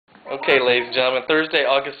Okay, ladies and gentlemen, Thursday,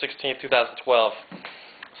 August 16th, 2012.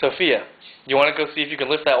 Sophia, you want to go see if you can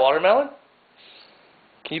lift that watermelon?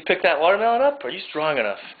 Can you pick that watermelon up? Are you strong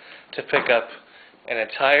enough to pick up an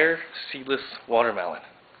entire seedless watermelon?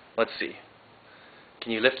 Let's see.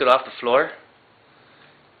 Can you lift it off the floor?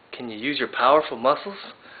 Can you use your powerful muscles?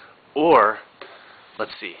 Or,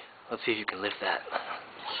 let's see if you can lift that.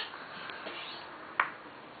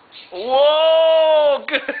 Whoa!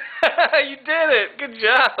 Good. You did it! Good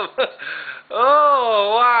job!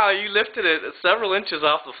 Oh, wow, you lifted it several inches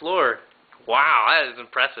off the floor. Wow, that is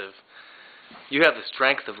impressive. You have the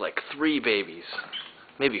strength of like 3 babies.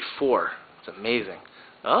 Maybe 4. It's amazing.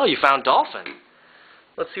 Oh, you found Dolphin.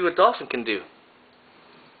 Let's see what Dolphin can do.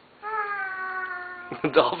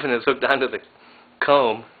 Dolphin is hooked onto the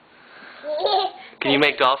comb. Can you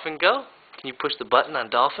make Dolphin go? Can you push the button on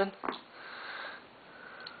Dolphin?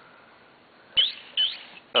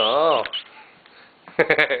 Oh.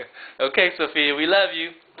 Okay, Sophia, we love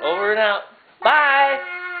you. Over and out. Bye.